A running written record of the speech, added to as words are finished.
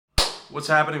What's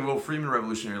happening? Will Freeman,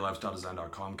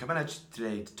 RevolutionaryLifestyleDesign.com, coming at you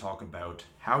today to talk about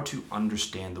how to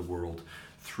understand the world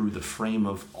through the frame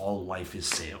of all life is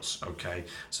sales. Okay,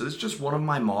 so this is just one of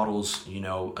my models.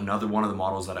 Another one of the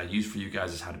models that I use for you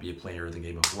guys is how to be a player in the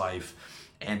game of life.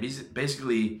 And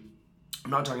basically,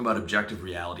 I'm not talking about objective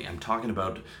reality. I'm talking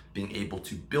about being able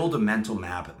to build a mental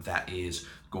map that is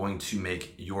going to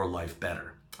make your life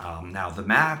better. Now, the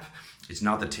map is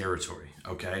not the territory,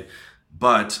 okay?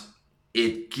 But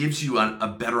it gives you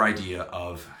a better idea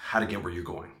of how to get where you're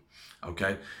going,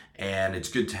 okay? And it's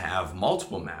good to have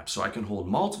multiple maps. So I can hold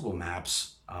multiple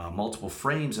maps, multiple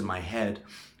frames in my head,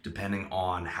 depending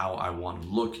on how I want to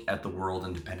look at the world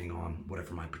and depending on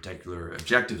whatever my particular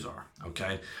objectives are,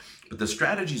 okay? But the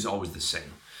strategy is always the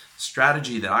same. The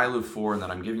strategy that I live for and that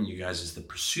I'm giving you guys is the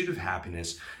pursuit of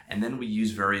happiness. And then we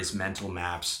use various mental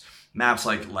maps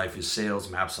like life is sales,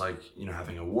 maps like,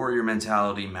 having a warrior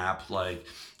mentality, map like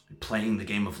playing the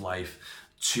game of life,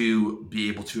 to be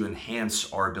able to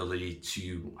enhance our ability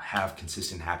to have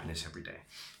consistent happiness every day.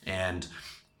 And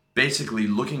basically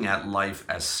looking at life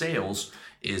as sales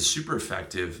is super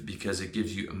effective because it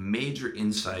gives you a major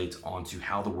insight onto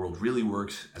how the world really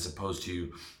works as opposed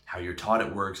to how you're taught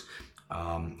it works,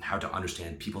 how to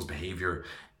understand people's behavior.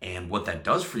 And what that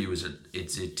does for you is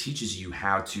it teaches you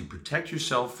how to protect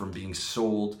yourself from being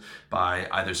sold by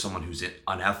either someone who's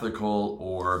unethical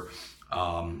or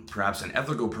perhaps an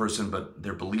ethical person, but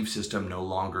their belief system no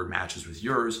longer matches with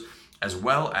yours, as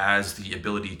well as the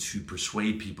ability to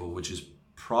persuade people, which is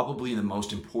probably the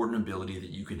most important ability that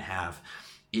you can have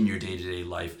in your day-to-day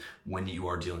life when you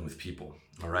are dealing with people.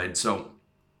 All right. So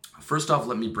first off,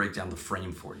 let me break down the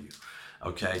frame for you.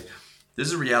 Okay. This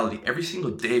is a reality. Every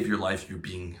single day of your life, you're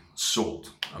being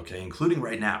sold. Okay. Including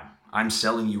right now. I'm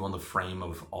selling you on the frame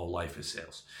of all life is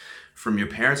sales. From your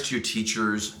parents to your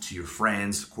teachers, to your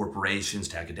friends, corporations,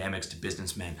 to academics, to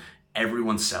businessmen,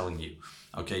 everyone's selling you.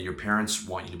 Okay, your parents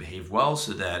want you to behave well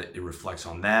so that it reflects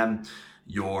on them.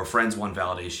 Your friends want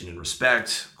validation and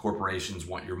respect. Corporations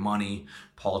want your money.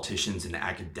 Politicians and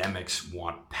academics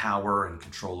want power and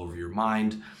control over your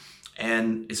mind.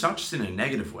 And it's not just in a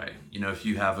negative way. If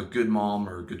you have a good mom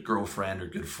or a good girlfriend or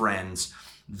good friends,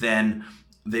 then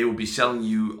they will be selling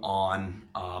you on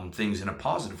things in a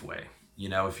positive way.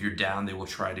 If you're down, they will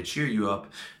try to cheer you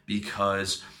up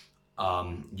because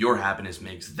your happiness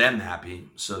makes them happy.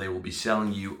 So they will be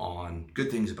selling you on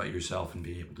good things about yourself and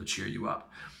being able to cheer you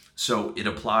up. So it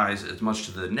applies as much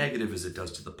to the negative as it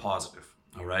does to the positive.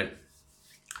 All right.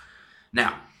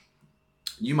 Now,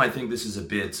 you might think this is a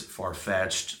bit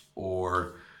far-fetched,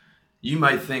 or you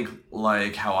might think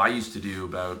like how I used to do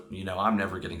about, I'm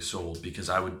never getting sold, because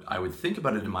I would think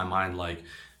about it in my mind like,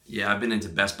 yeah, I've been into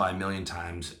Best Buy a million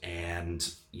times and,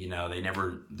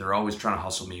 they're always trying to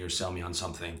hustle me or sell me on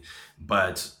something,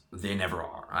 but they never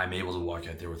are. I'm able to walk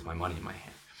out there with my money in my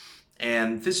hand.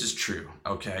 And this is true,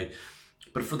 okay?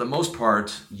 But for the most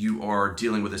part, you are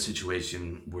dealing with a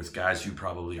situation with guys who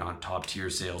probably aren't top tier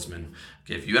salesmen.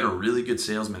 Okay, if you had a really good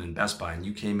salesman in Best Buy and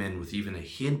you came in with even a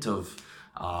hint of,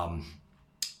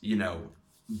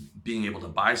 being able to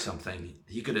buy something,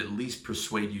 he could at least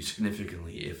persuade you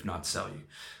significantly, if not sell you.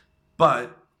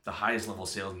 But the highest level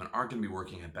salesmen aren't going to be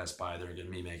working at Best Buy. They're going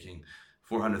to be making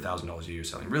 $400,000 a year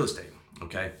selling real estate.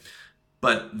 Okay.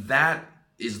 But that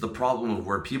is the problem of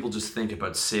where people just think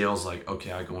about sales like,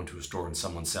 okay, I go into a store and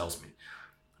someone sells me.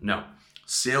 No,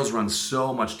 sales runs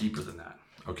so much deeper than that.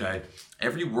 Okay.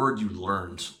 Every word you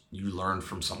learned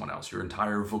from someone else, your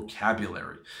entire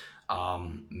vocabulary,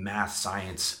 math,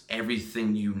 science,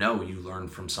 everything you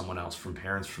learned from someone else, from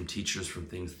parents, from teachers, from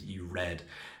things that you read.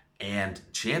 And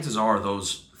chances are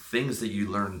those things that you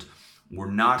learned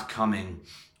were not coming,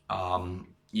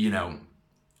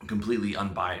 completely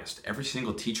unbiased. Every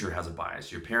single teacher has a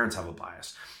bias. Your parents have a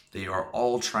bias. They are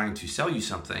all trying to sell you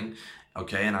something,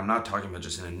 okay? And I'm not talking about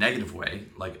just in a negative way.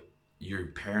 Like, your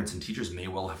parents and teachers may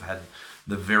well have had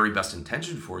the very best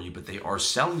intention for you, but they are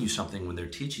selling you something when they're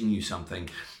teaching you something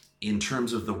in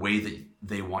terms of the way that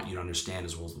they want you to understand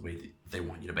as well as the way that they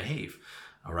want you to behave,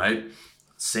 all right?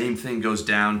 Same thing goes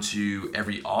down to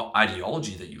every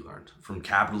ideology that you learned, from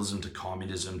capitalism to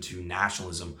communism to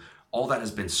nationalism. All that has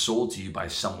been sold to you by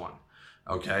someone,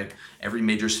 okay? Every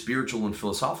major spiritual and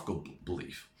philosophical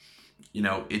belief.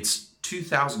 It's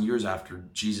 2,000 years after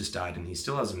Jesus died and he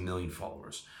still has 1 million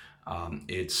followers.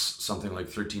 It's something like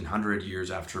 1,300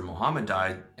 years after Muhammad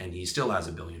died and he still has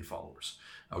 1 billion followers,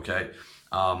 okay?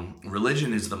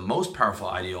 Religion is the most powerful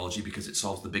ideology because it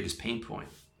solves the biggest pain point.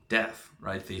 Death,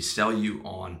 right? They sell you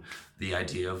on the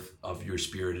idea of your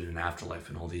spirit in an afterlife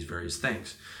and all these various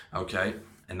things, okay?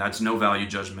 And that's no value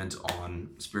judgment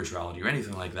on spirituality or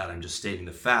anything like that. I'm just stating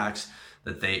the facts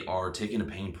that they are taking a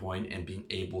pain point and being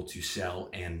able to sell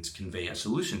and convey a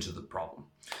solution to the problem.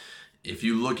 If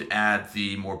you look at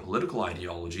the more political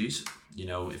ideologies,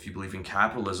 if you believe in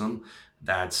capitalism,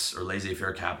 or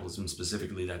laissez-faire capitalism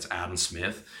specifically, that's Adam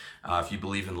Smith. If you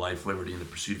believe in life, liberty, and the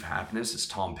pursuit of happiness, it's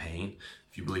Tom Paine.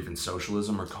 If you believe in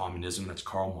socialism or communism, that's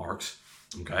Karl Marx.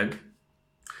 Okay?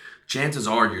 Chances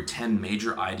are your 10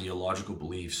 major ideological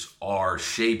beliefs are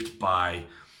shaped by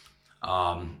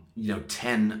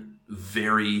 10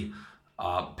 very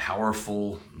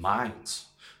powerful minds,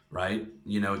 right?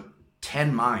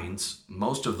 10 minds,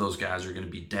 most of those guys are going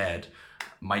to be dead,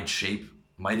 might have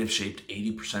shaped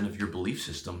 80% of your belief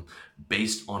system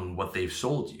based on what they've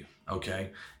sold you,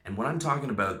 okay? And when I'm talking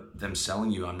about them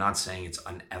selling you, I'm not saying it's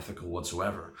unethical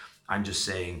whatsoever. I'm just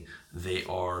saying they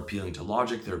are appealing to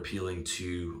logic, they're appealing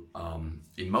to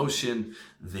emotion,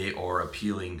 they are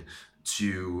appealing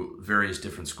to various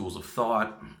different schools of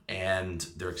thought, and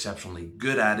they're exceptionally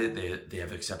good at it. They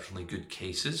have exceptionally good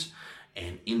cases,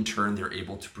 and in turn, they're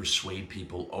able to persuade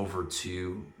people over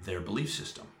to their belief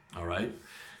system, all right?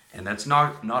 And that's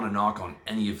not a knock on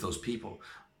any of those people.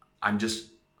 I'm just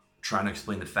trying to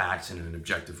explain the facts in an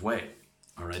objective way,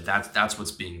 all right? That's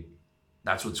what's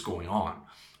going on.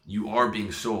 You are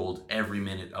being sold every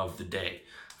minute of the day,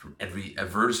 from every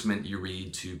advertisement you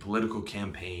read to political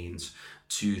campaigns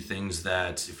to things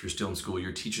that, if you're still in school,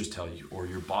 your teachers tell you, or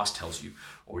your boss tells you,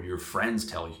 or your friends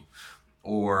tell you,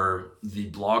 or the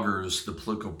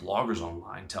political bloggers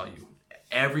online tell you.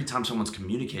 Every time someone's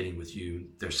communicating with you,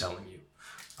 they're selling you,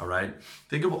 all right?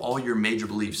 Think of all your major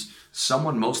beliefs.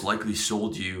 Someone most likely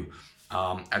sold you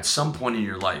at some point in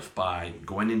your life by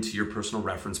going into your personal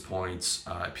reference points,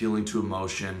 appealing to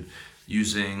emotion,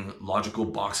 using logical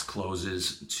box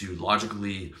closes to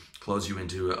logically close you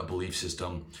into a belief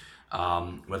system,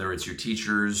 whether it's your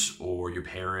teachers or your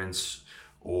parents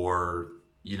or,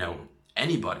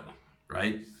 anybody,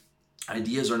 right?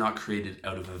 Ideas are not created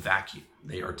out of a vacuum.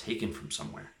 They are taken from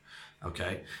somewhere,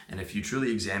 okay? And if you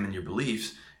truly examine your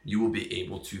beliefs, you will be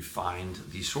able to find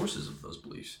the sources of those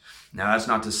beliefs. Now, that's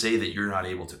not to say that you're not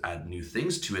able to add new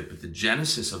things to it, but the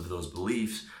genesis of those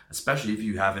beliefs, especially if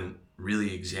you haven't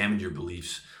really examined your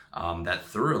beliefs that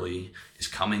thoroughly, is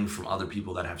coming from other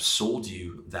people that have sold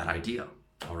you that idea,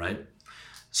 all right?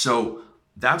 So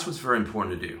that's what's very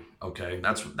important to do, okay?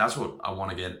 That's what I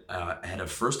want to get ahead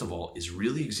of. First of all, is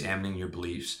really examining your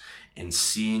beliefs and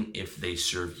seeing if they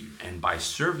serve you. And by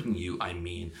serving you, I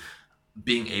mean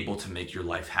being able to make your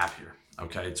life happier,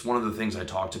 okay? It's one of the things I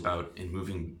talked about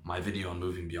in my video on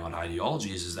moving beyond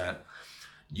ideologies, is that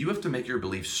you have to make your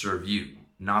beliefs serve you,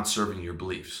 not serving your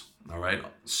beliefs, all right?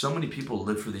 So many people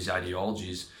live for these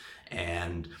ideologies,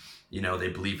 and they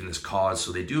believe in this cause,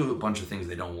 so they do a bunch of things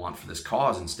they don't want for this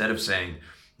cause, instead of saying,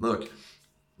 look,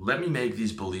 let me make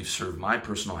these beliefs serve my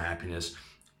personal happiness,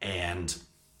 and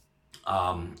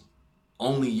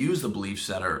only use the beliefs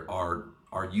that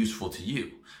are useful to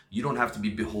you. You don't have to be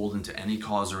beholden to any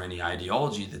cause or any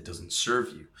ideology that doesn't serve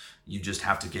you. You just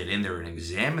have to get in there and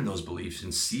examine those beliefs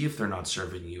and see if they're not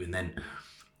serving you, and then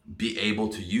be able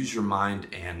to use your mind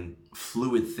and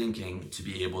fluid thinking to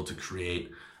be able to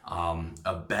create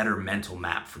a better mental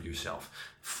map for yourself,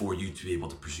 for you to be able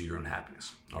to pursue your own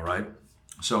happiness, all right?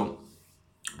 So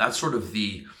that's sort of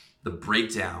the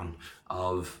breakdown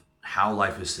of how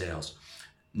life is sales.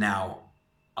 Now,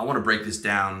 I want to break this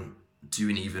down to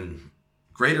an even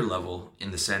greater level, in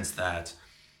the sense that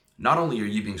not only are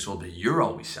you being sold, but you're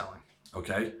always selling,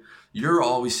 okay? You're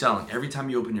always selling. Every time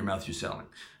you open your mouth, you're selling.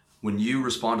 When you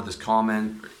respond to this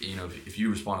comment, if you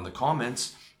respond in the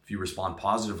comments, if you respond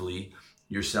positively,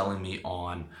 you're selling me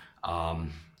on,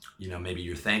 maybe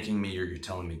you're thanking me or you're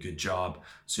telling me good job.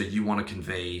 So you want to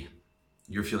convey,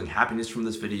 you're feeling happiness from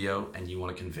this video, and you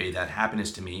want to convey that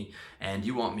happiness to me, and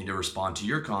you want me to respond to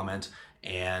your comment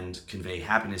and convey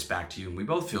happiness back to you, and we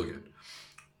both feel good.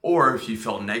 Or if you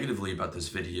felt negatively about this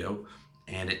video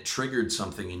and it triggered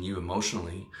something in you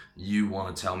emotionally, you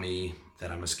want to tell me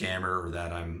that I'm a scammer, or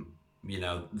that I'm,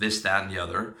 this, that, and the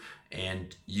other,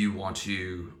 and you want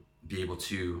to be able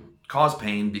to cause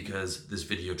pain because this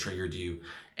video triggered you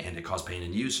and it caused pain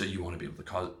in you, so you want to be able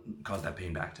to cause that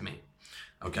pain back to me,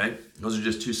 okay? Those are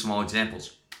just two small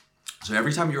examples. So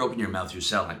every time you open your mouth, you're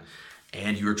selling,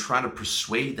 and you're trying to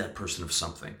persuade that person of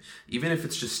something, even if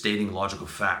it's just stating logical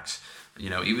facts,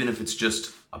 even if it's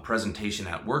just a presentation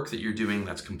at work that you're doing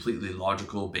that's completely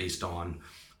logical based on,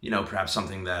 perhaps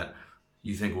something that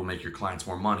you think will make your clients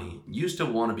more money. You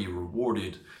still want to be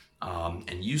rewarded,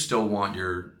 and you still want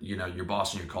your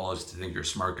boss and your colleagues to think you're a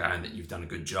smart guy and that you've done a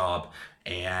good job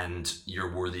and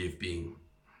you're worthy of being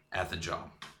at the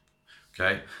job.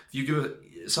 okay? If you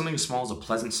give something as small as a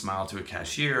pleasant smile to a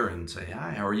cashier and say,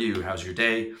 hi, how are you? How's your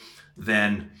day?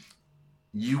 Then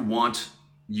you want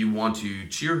to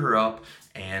cheer her up,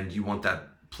 and you want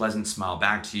that pleasant smile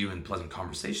back to you and pleasant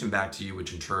conversation back to you,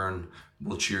 which in turn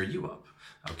will cheer you up.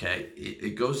 Okay,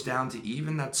 it goes down to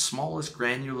even that smallest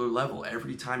granular level.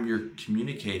 Every time you're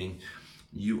communicating,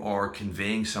 you are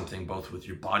conveying something both with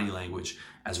your body language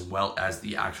as well as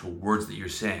the actual words that you're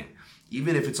saying,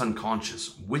 even if it's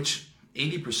unconscious, which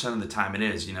 80% of the time it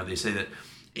is. You know, they say that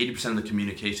 80% of the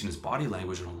communication is body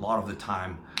language, and a lot of the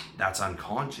time that's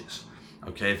unconscious.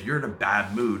 Okay, if you're in a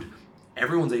bad mood,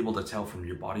 everyone's able to tell from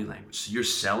your body language. So you're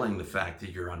selling the fact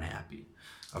that you're unhappy.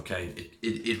 Okay,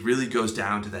 it really goes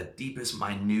down to that deepest,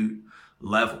 minute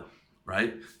level,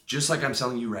 right? Just like I'm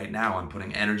telling you right now, I'm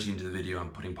putting energy into the video,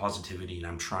 I'm putting positivity, and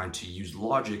I'm trying to use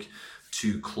logic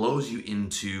to close you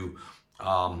into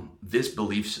this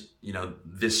beliefs, you know,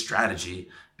 this strategy,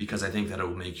 because I think that it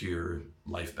will make your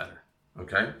life better.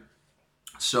 Okay,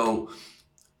 so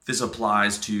this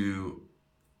applies to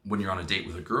when you're on a date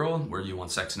with a girl where you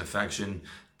want sex and affection.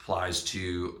 Applies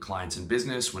to clients in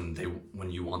business when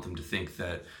you want them to think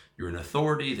that you're an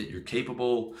authority, that you're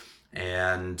capable,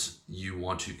 and you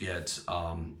want to get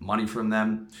money from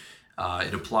them.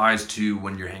 It applies to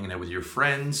when you're hanging out with your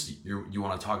friends. You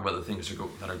want to talk about the things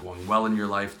that are going well in your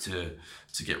life to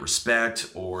get respect,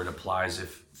 or it applies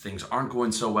if things aren't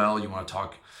going so well. You want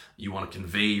to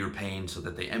convey your pain so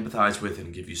that they empathize with it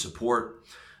and give you support.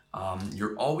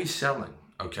 You're always selling.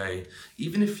 Okay,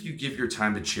 even if you give your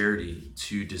time to charity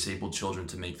to disabled children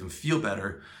to make them feel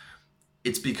better,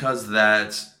 it's because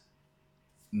that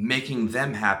making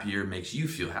them happier makes you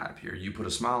feel happier. You put a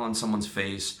smile on someone's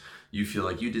face, you feel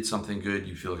like you did something good,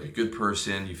 you feel like a good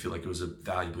person, you feel like it was a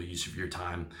valuable use of your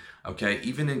time. Okay,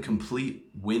 even in complete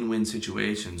win-win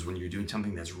situations, when you're doing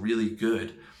something that's really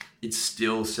good, it's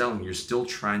still selling. You're still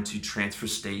trying to transfer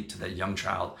state to that young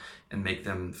child and make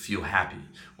them feel happy,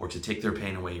 or to take their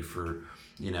pain away for,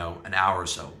 you know, an hour or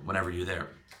so, whenever you're there.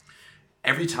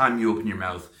 Every time you open your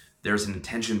mouth, there's an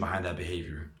intention behind that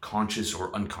behavior, conscious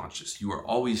or unconscious.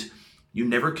 You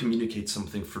never communicate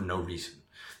something for no reason.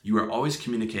 You are always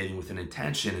communicating with an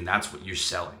intention, and that's what you're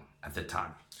selling at the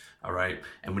time. All right.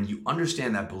 And when you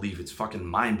understand that belief, it's fucking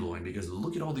mind blowing, because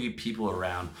look at all the people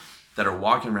around that are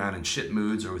walking around in shit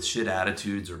moods or with shit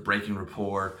attitudes or breaking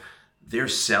rapport. They're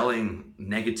selling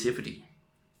negativity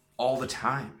all the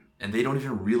time, and they don't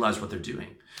even realize what they're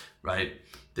doing, right?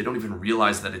 They don't even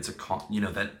realize that it's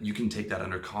that you can take that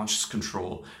under conscious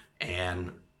control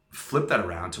and flip that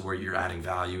around to where you're adding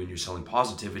value and you're selling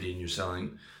positivity and you're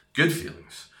selling good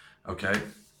feelings. Okay.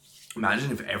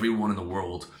 Imagine if everyone in the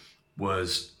world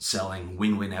was selling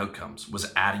win-win outcomes,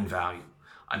 was adding value.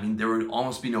 I mean, there would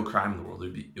almost be no crime in the world.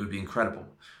 It would be incredible.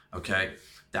 Okay.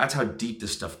 That's how deep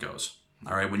this stuff goes.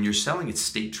 All right. When you're selling, it's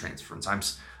state transference.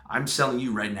 I'm selling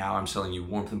you right now, I'm selling you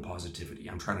warmth and positivity.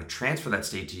 I'm trying to transfer that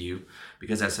state to you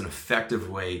because that's an effective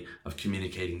way of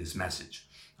communicating this message.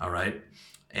 All right.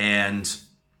 And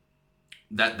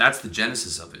that's the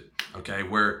genesis of it. Okay.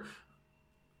 Where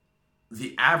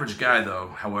the average guy, though,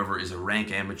 however, is a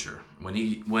rank amateur. When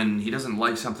he doesn't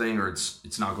like something, or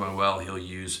it's not going well, he'll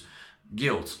use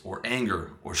guilt or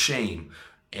anger or shame.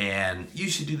 And you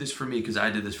should do this for me because I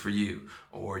did this for you.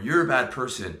 Or you're a bad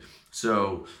person.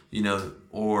 So,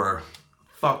 or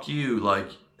fuck you, like,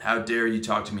 how dare you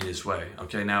talk to me this way?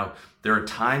 Okay, now there are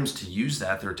times to use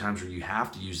that. There are times where you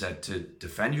have to use that to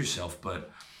defend yourself.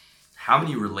 But how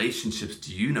many relationships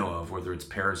do you know of, whether it's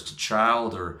parents to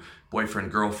child or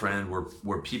boyfriend, girlfriend,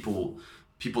 where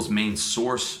people's main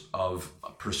source of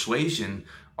persuasion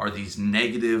are these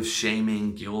negative,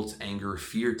 shaming, guilt, anger,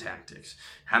 fear tactics?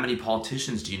 How many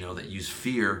politicians do you know that use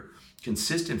fear,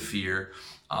 consistent fear,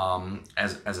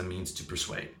 as a means to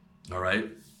persuade? All right.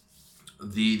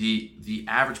 The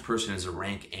average person is a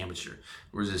rank amateur,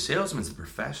 whereas a salesman's a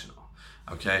professional.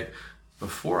 Okay.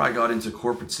 Before I got into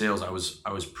corporate sales, I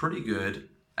was pretty good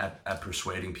at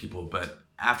persuading people, but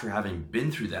after having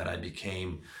been through that, I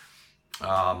became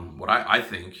what I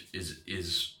think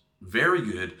is very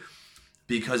good,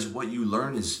 because what you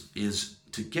learn is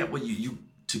to get what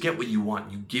you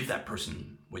want, you give that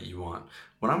person what you want.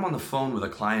 When I'm on the phone with a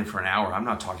client for an hour, I'm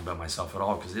not talking about myself at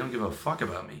all, because they don't give a fuck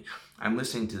about me. I'm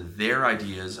listening to their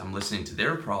ideas. I'm listening to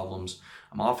their problems.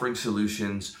 I'm offering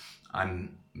solutions.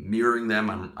 I'm mirroring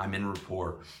them. I'm in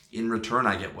rapport. In return,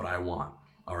 I get what I want.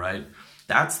 All right.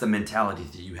 That's the mentality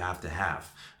that you have to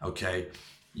have. Okay.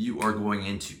 You are going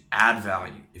in to add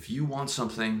value. If you want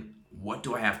something, what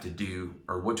do I have to do,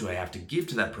 or what do I have to give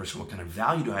to that person? What kind of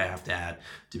value do I have to add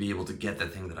to be able to get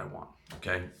that thing that I want?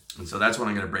 Okay. And so that's what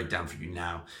I'm going to break down for you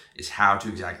now, is how to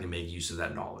exactly make use of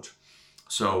that knowledge.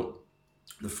 So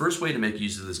the first way to make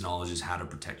use of this knowledge is how to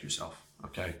protect yourself.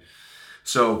 Okay.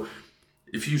 So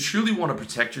if you truly want to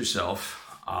protect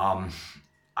yourself,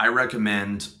 I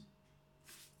recommend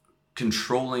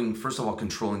first of all,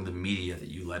 controlling the media that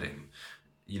you let in.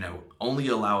 Only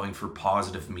allowing for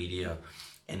positive media.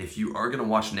 And if you are going to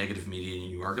watch negative media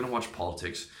and you are going to watch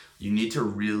politics, you need to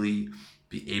really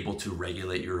be able to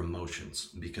regulate your emotions,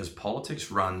 because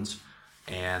politics runs,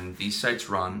 and these sites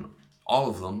run, all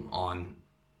of them, on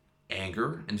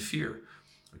anger and fear.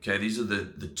 Okay, these are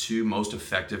the two most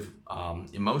effective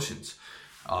emotions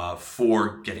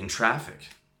for getting traffic.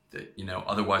 That,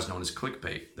 otherwise known as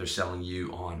clickbait. They're selling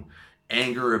you on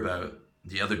anger about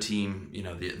the other team.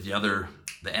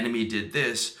 The enemy did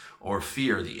this, or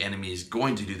fear, the enemy is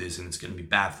going to do this and it's going to be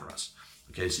bad for us.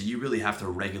 Okay, so you really have to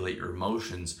regulate your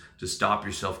emotions to stop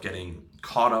yourself getting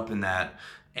caught up in that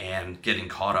and getting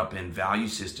caught up in value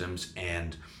systems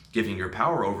and giving your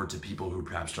power over to people who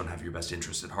perhaps don't have your best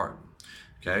interests at heart.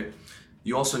 Okay,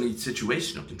 you also need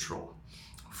situational control.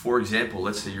 For example,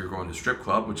 let's say you're going to a strip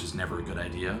club, which is never a good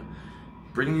idea.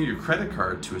 Bringing your credit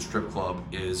card to a strip club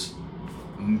is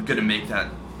going to make that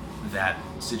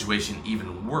situation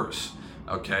even worse.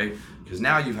 Okay, because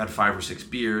now you've had 5 or 6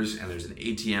 beers and there's an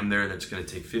ATM there that's going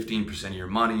to take 15% of your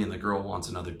money, and the girl wants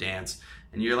another dance,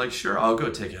 and you're like, sure, I'll go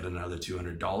take out another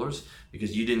 $200,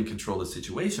 because you didn't control the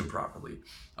situation properly.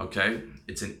 Okay,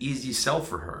 it's an easy sell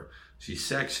for her. She's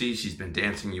sexy, she's been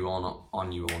dancing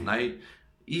on you all night.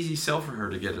 Easy sell for her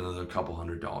to get another couple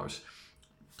 $100.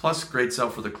 Plus, great sell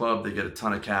for the club. They get a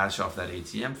ton of cash off that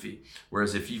ATM fee.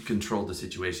 Whereas if you controlled the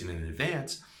situation in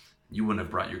advance, you wouldn't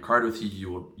have brought your card with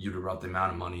you. You'd have brought the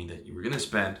amount of money that you were going to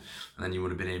spend, and then you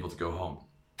would have been able to go home.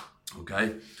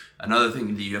 Okay? Another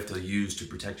thing that you have to use to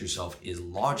protect yourself is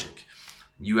logic.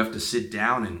 You have to sit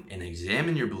down and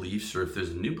examine your beliefs, or if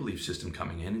there's a new belief system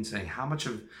coming in, and saying how much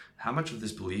of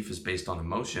this belief is based on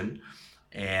emotion,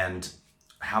 and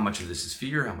how much of this is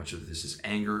fear, how much of this is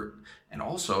anger, and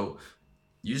also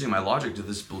using my logic, does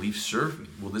this belief serve me?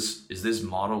 Is this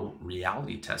model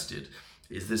reality tested?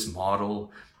 Is this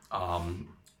model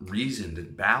reasoned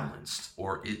and balanced,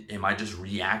 or am I just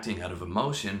reacting out of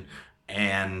emotion?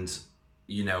 And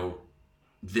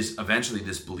this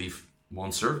belief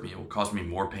won't serve me. It will cause me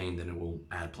more pain than it will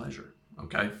add pleasure.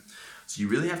 Okay, so you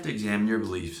really have to examine your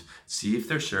beliefs, see if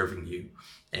they're serving you,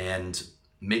 and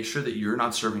make sure that you're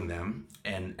not serving them,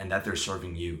 and that they're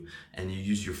serving you. And you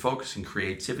use your focus and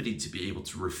creativity to be able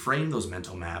to reframe those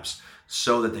mental maps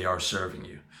so that they are serving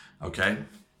you. Okay,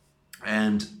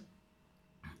 and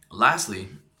lastly,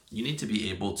 you need to be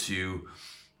able to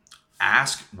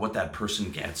ask what that person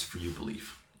gets for your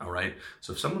belief. All right,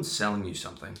 so if someone's selling you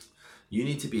something, you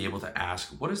need to be able to ask,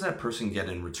 what does that person get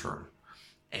in return?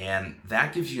 And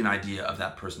that gives you an idea of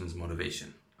that person's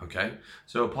motivation. Okay,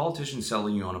 so a politician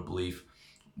selling you on a belief,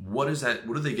 what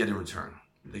do they get in return?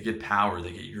 They get power,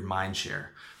 they get your mind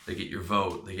share, they get your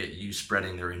vote, they get you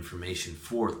spreading their information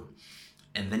for them.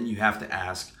 And then you have to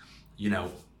ask,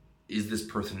 is this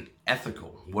person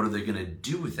ethical? What are they going to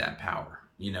do with that power?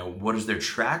 What is their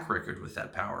track record with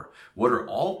that power? What are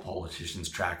all politicians'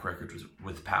 track records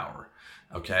with power?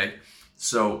 Okay,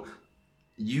 so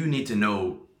you need to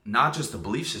know not just the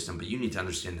belief system, but you need to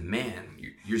understand the man.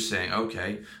 You're saying,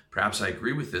 okay, perhaps I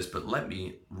agree with this, but let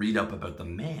me read up about the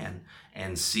man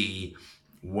and see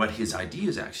what his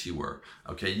ideas actually were.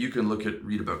 Okay, you can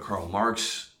read about Karl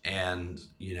Marx and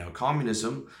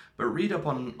communism, but read up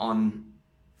on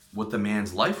what the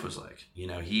man's life was like. He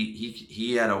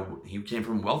came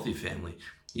from a wealthy family.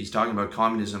 He's talking about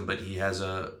communism, but he has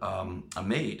a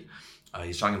maid.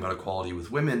 He's talking about equality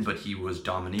with women, but he was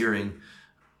domineering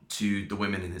to the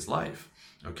women in his life.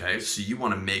 Okay, so you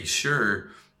want to make sure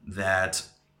that,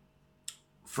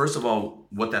 first of all,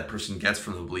 what that person gets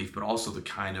from the belief, but also the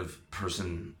kind of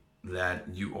person that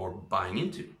you are buying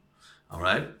into. All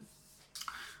right,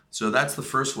 so that's the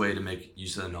first way to make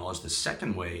use of the knowledge. The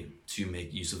second way to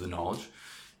make use of the knowledge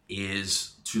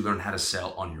is to learn how to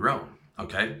sell on your own.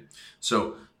 Okay,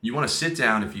 so you want to sit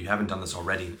down, if you haven't done this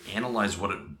already, and analyze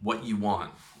what you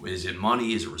want. Is it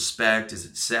money? Is it respect? Is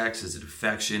it sex? Is it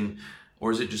affection?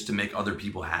 Or is it just to make other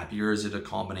people happy? Or is it a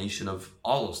combination of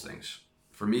all those things?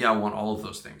 For me, I want all of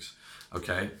those things.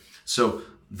 Okay, so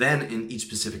then in each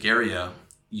specific area,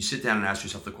 you sit down and ask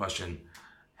yourself the question,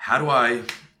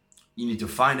 you need to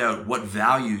find out what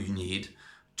value you need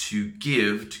to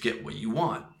give to get what you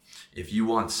want. If you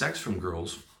want sex from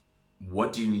girls,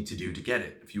 what do you need to do to get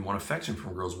it? If you want affection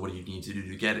from girls, what do you need to do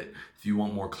to get it? If you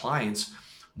want more clients,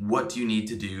 what do you need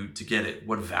to do to get it?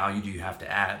 What value do you have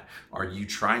to add? Are you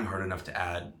trying hard enough to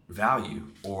add value,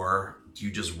 or do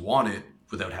you just want it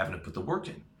without having to put the work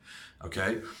in?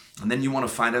 okay? And then you want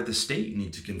to find out the state you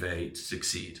need to convey to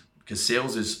succeed, because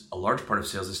sales is a large part of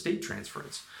sales is state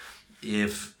transference.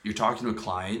 If you're talking to a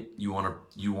client, you want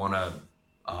to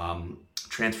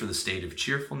transfer the state of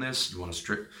cheerfulness. You want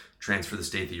to transfer the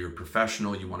state that you're a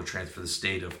professional. You want to transfer the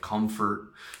state of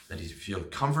comfort, that you feel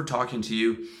comfort talking to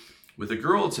you. With a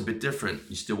girl, it's a bit different.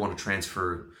 You still want to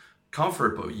transfer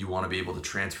comfort, but you want to be able to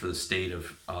transfer the state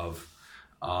of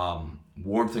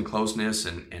warmth and closeness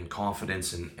and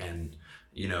confidence and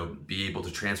be able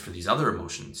to transfer these other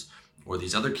emotions or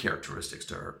these other characteristics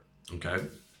to her, okay?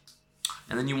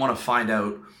 And then you want to find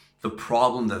out the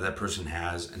problem that person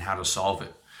has and how to solve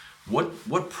it.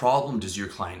 What problem does your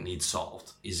client need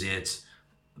solved? Is it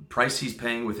the price he's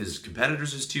paying with his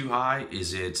competitors is too high?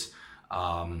 Is it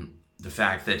the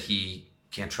fact that he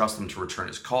can't trust them to return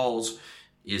his calls?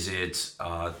 Is it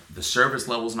the service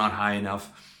level's not high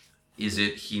enough? Is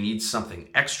it he needs something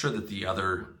extra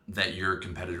that your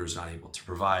competitor is not able to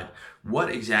provide? What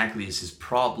exactly is his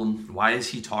problem? Why is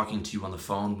he talking to you on the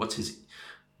phone? What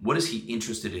is he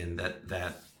interested in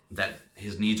that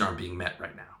his needs aren't being met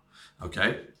right now?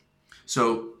 Okay?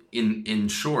 So in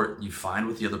short, you find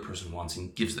what the other person wants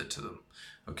and gives it to them.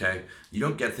 Okay? You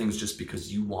don't get things just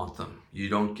because you want them. You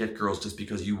don't get girls just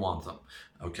because you want them.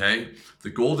 Okay? The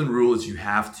golden rule is you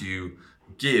have to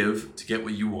give to get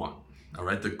what you want. All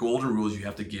right? The golden rule is you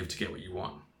have to give to get what you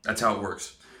want. That's how it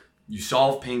works. You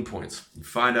solve pain points. You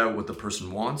find out what the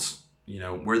person wants,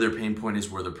 where their pain point is,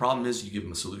 where their problem is, you give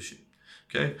them a solution.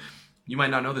 Okay? You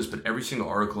might not know this, but every single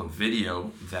article and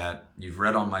video that you've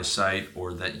read on my site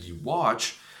or that you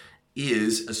watch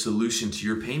is a solution to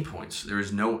your pain points. There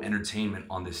is no entertainment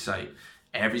on this site.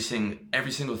 Every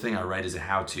single thing I write is a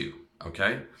how-to,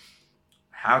 okay?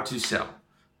 How to sell,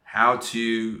 how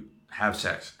to have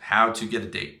sex, how to get a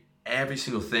date. Every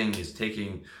single thing is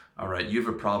taking, all right, you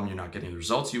have a problem, you're not getting the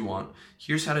results you want,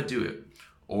 here's how to do it.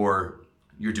 Or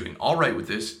you're doing all right with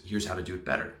this, here's how to do it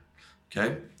better,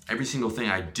 okay? Every single thing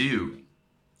I do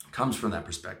comes from that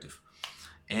perspective.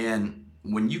 And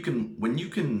when you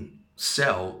can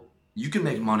sell, you can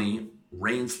make money,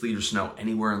 rain, sleet, or snow,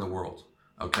 anywhere in the world,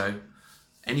 okay?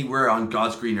 Anywhere on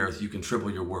God's green earth, you can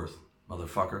triple your worth,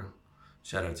 motherfucker.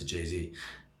 Shout out to Jay-Z.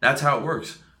 That's how it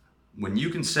works. When you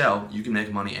can sell, you can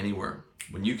make money anywhere.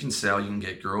 When you can sell, you can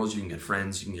get girls, you can get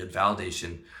friends, you can get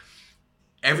validation.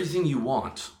 Everything you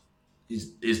want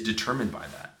is determined by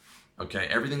that, okay?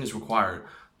 Everything is required.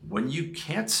 When you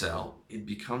can't sell, it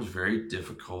becomes very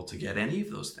difficult to get any of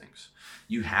those things.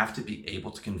 You have to be able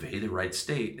to convey the right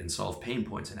state and solve pain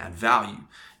points and add value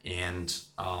and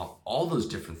all those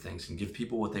different things and give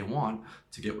people what they want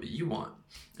to get what you want.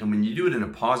 And when you do it in a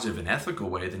positive and ethical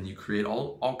way, then you create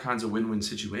all kinds of win-win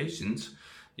situations,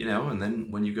 and then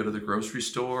when you go to the grocery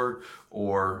store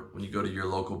or when you go to your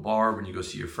local bar, when you go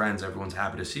see your friends, everyone's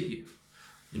happy to see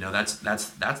you. That's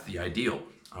the ideal.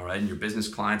 All right, and your business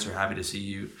clients are happy to see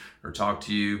you or talk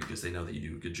to you because they know that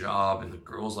you do a good job, and the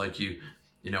girls like you.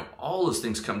 All those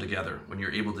things come together when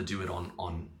you're able to do it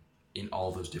in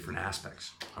all those different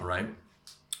aspects. All right.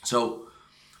 So,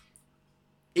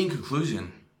 in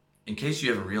conclusion, in case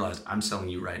you haven't realized, I'm selling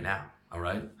you right now. All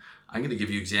right. I'm going to give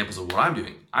you examples of what I'm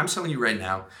doing. I'm selling you right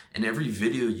now, and every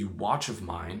video you watch of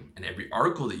mine and every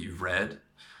article that you've read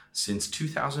since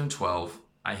 2012,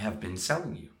 I have been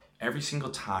selling you. Every single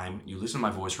time you listen to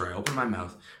my voice or I open my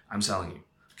mouth, I'm selling you,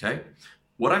 okay?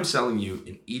 What I'm selling you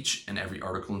in each and every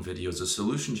article and video is a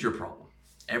solution to your problem.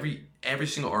 Every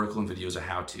single article and video is a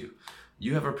how-to.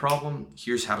 You have a problem,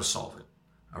 here's how to solve it,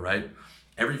 all right?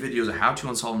 Every video is a how-to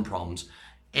on solving problems,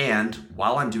 and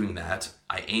while I'm doing that,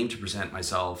 I aim to present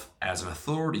myself as an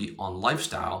authority on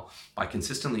lifestyle by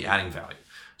consistently adding value.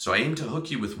 So I aim to hook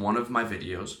you with one of my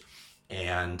videos,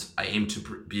 and I aim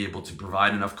to be able to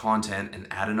provide enough content and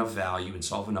add enough value and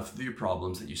solve enough of your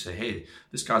problems that you say, hey,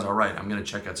 this guy's all right. I'm going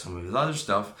to check out some of his other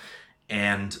stuff.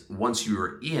 And once you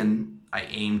are in, I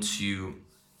aim to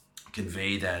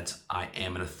convey that I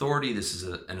am an authority. This is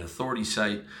an authority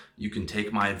site. You can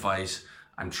take my advice.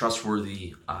 I'm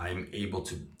trustworthy. I'm able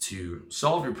to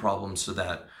solve your problems so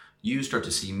that you start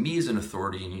to see me as an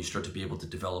authority and you start to be able to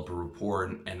develop a rapport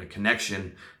and a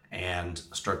connection and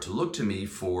start to look to me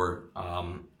for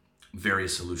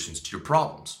various solutions to your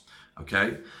problems,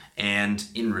 okay? And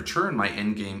in return, my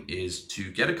end game is to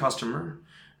get a customer,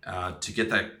 to get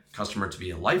that customer to be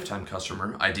a lifetime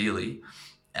customer, ideally,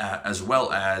 as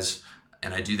well as,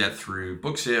 and I do that through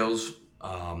book sales,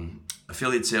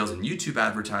 affiliate sales, and YouTube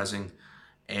advertising,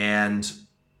 and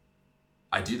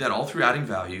I do that all through adding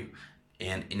value.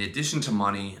 And in addition to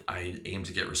money, I aim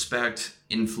to get respect,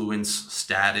 influence,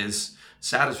 status,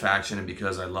 satisfaction, and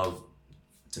because I love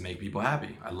to make people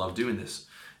happy. I love doing this.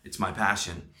 It's my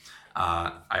passion.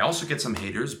 I also get some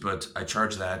haters, but I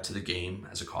charge that to the game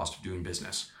as a cost of doing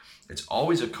business. It's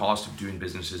always a cost of doing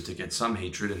business is to get some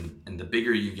hatred, and the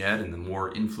bigger you get and the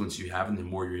more influence you have and the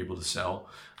more you're able to sell,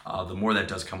 the more that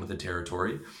does come with the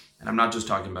territory. And I'm not just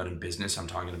talking about in business. I'm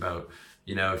talking about,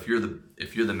 if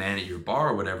you're the man at your bar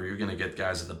or whatever, you're going to get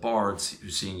guys at the bar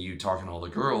who's seeing you talking to all the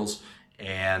girls,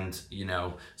 and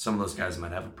some of those guys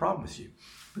might have a problem with you.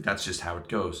 But that's just how it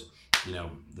goes.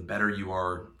 The better you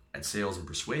are at sales and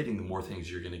persuading, the more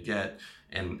things you're going to get,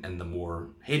 and the more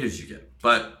haters you get.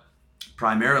 But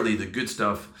primarily, the good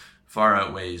stuff far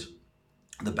outweighs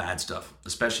the bad stuff,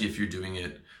 especially if you're doing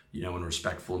it, in a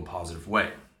respectful and positive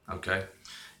way. Okay,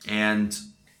 and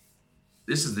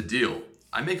this is the deal.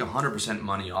 I make 100%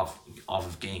 money off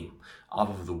of game, off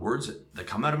of the words that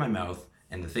come out of my mouth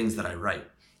and the things that I write.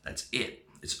 That's it.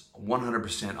 It's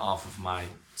 100% off of my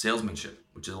salesmanship,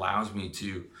 which allows me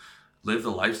to live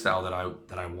the lifestyle that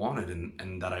I wanted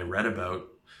and that I read about,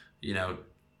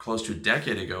 close to a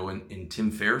decade ago in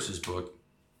Tim Ferriss's book,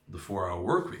 The 4-Hour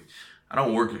Workweek. I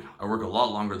work a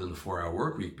lot longer than the 4-hour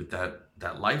work week, but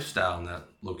that lifestyle and that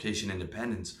location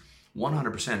independence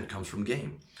 100% comes from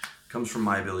game. Comes from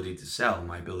my ability to sell,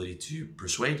 my ability to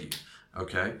persuade you,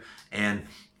 okay? And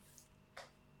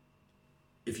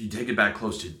if you take it back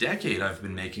close to a decade, I've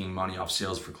been making money off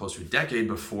sales for close to a decade.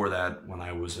 Before that, when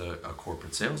I was a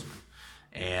corporate salesman.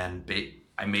 And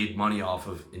I made money off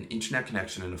of an internet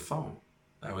connection and a phone.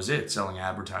 That was it, selling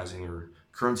advertising or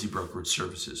currency brokerage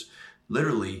services.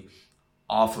 Literally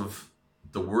off of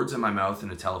the words in my mouth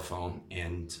and a telephone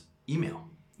and email,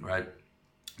 right?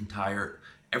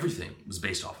 Everything was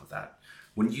based off of that.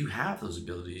 When you have those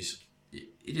abilities,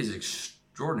 it is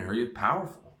extraordinarily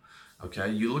powerful.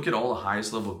 Okay, you look at all the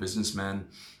highest level businessmen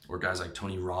or guys like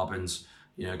Tony Robbins,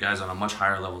 guys on a much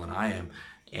higher level than I am,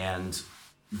 and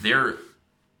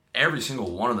every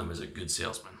single one of them is a good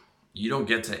salesman. You don't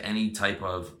get to any type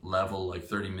of level like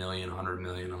 30 million, 100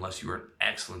 million unless you are an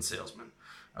excellent salesman.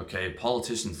 Okay,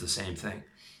 politicians, the same thing.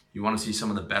 You want to see some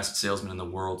of the best salesmen in the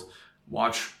world,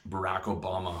 watch Barack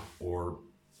Obama or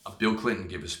Bill Clinton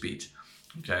give a speech,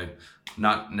 okay?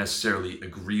 Not necessarily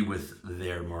agree with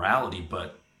their morality,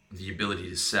 but the ability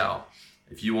to sell.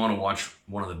 If you want to watch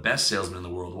one of the best salesmen in the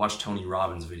world, watch Tony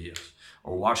Robbins' videos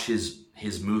or watch his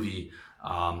movie,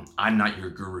 I'm Not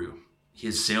Your Guru.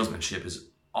 His salesmanship is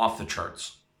off the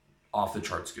charts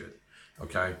good,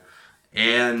 okay?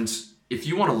 And if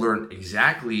you want to learn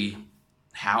exactly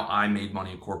how I made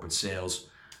money in corporate sales,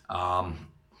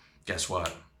 guess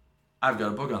what? I've got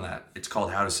a book on that. It's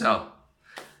called How to Sell.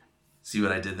 See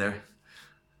what I did there?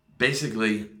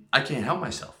 Basically, I can't help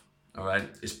myself, all right?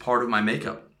 It's part of my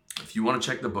makeup. If you want to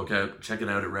check the book out, check it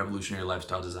out at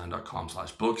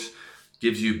revolutionarylifestyledesign.com/books.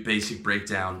 Gives you basic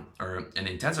breakdown or an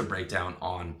intensive breakdown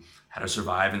on how to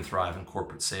survive and thrive in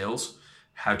corporate sales,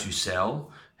 how to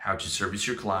sell, how to service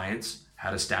your clients,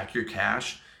 how to stack your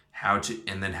cash,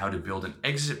 and then how to build an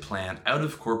exit plan out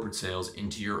of corporate sales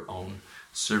into your own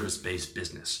service-based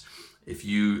business. If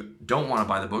you don't want to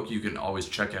buy the book, you can always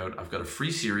check out, I've got a free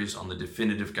series on the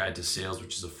Definitive Guide to Sales,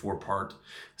 which is a 4-part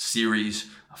series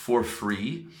for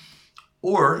free.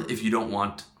 Or if you don't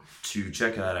want to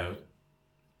check that out,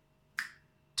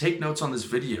 take notes on this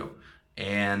video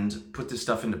and put this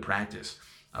stuff into practice,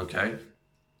 okay?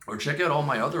 Or check out all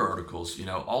my other articles,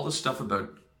 all the stuff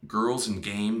about girls and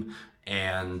game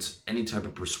and any type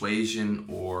of persuasion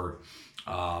or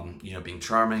being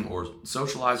charming or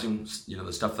socializing.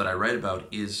 The stuff that I write about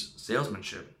is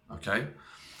salesmanship, okay?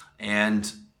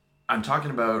 And I'm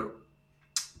talking about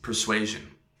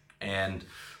persuasion. And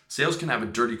sales can have a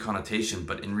dirty connotation,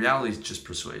 but in reality, it's just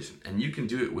persuasion. And you can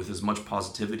do it with as much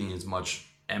positivity and as much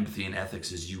empathy and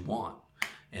ethics as you want.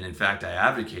 And in fact, I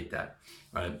advocate that,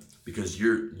 right? Because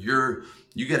you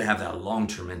got to have that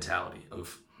long-term mentality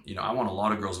of, I want a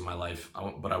lot of girls in my life,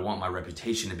 but I want my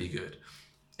reputation to be good.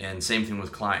 And same thing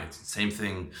with clients, same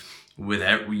thing with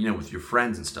with your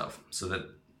friends and stuff, so that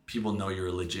people know you're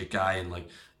a legit guy and like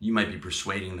you might be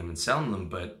persuading them and selling them,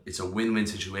 but it's a win-win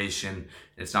situation.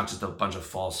 It's not just a bunch of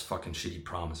false fucking shitty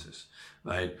promises,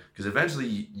 right? Because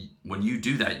eventually when you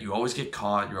do that, you always get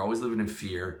caught, you're always living in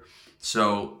fear.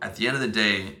 So at the end of the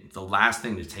day, the last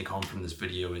thing to take home from this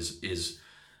video is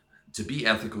to be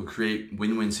ethical, create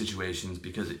win-win situations,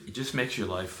 because it just makes your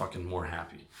life fucking more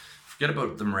happy. Forget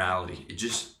about the morality. It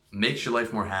just makes your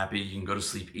life more happy. You can go to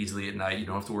sleep easily at night. You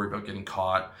don't have to worry about getting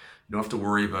caught. You don't have to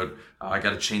worry about, I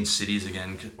got to change cities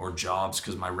again or jobs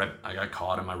because I got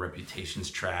caught and my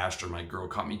reputation's trashed, or my girl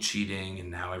caught me cheating and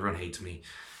now everyone hates me.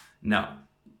 No,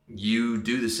 you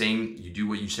do the same. You do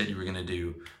what you said you were going to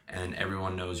do, and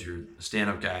everyone knows you're a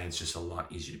stand-up guy. And it's just a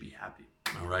lot easier to be happy.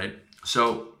 All right.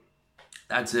 So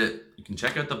That's it. You can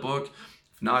check out the book.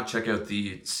 If not, check out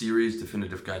the series,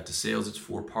 Definitive Guide to Sales. It's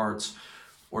 4 parts.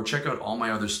 Or check out all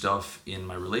my other stuff in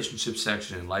my relationship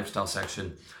section and lifestyle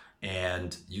section,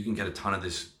 and you can get a ton of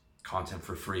this content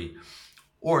for free.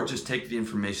 Or just take the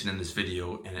information in this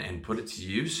video and put it to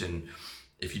use. And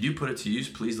if you do put it to use,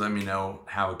 please let me know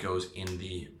how it goes in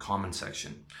the comment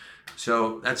section.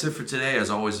 So that's it for today. As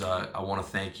always, I want to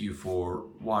thank you for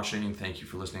watching. Thank you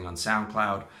for listening on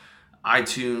SoundCloud,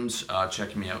 iTunes,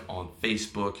 checking me out on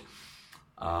Facebook,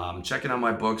 checking out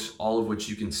my books, all of which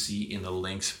you can see in the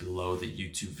links below the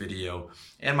YouTube video,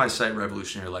 and my site,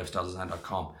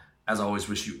 revolutionarylifestyledesign.com. As always,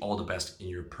 wish you all the best in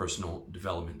your personal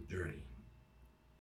development journey.